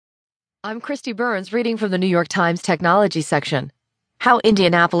I'm Christy Burns, reading from the New York Times Technology section. How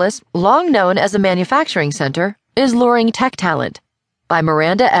Indianapolis, long known as a manufacturing center, is luring tech talent, by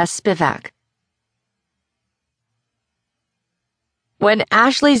Miranda S. Spivack. When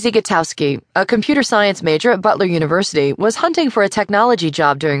Ashley Zigotowski, a computer science major at Butler University, was hunting for a technology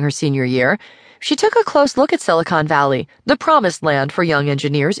job during her senior year, she took a close look at Silicon Valley, the promised land for young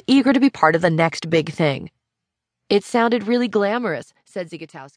engineers eager to be part of the next big thing. It sounded really glamorous, said Zigotowski.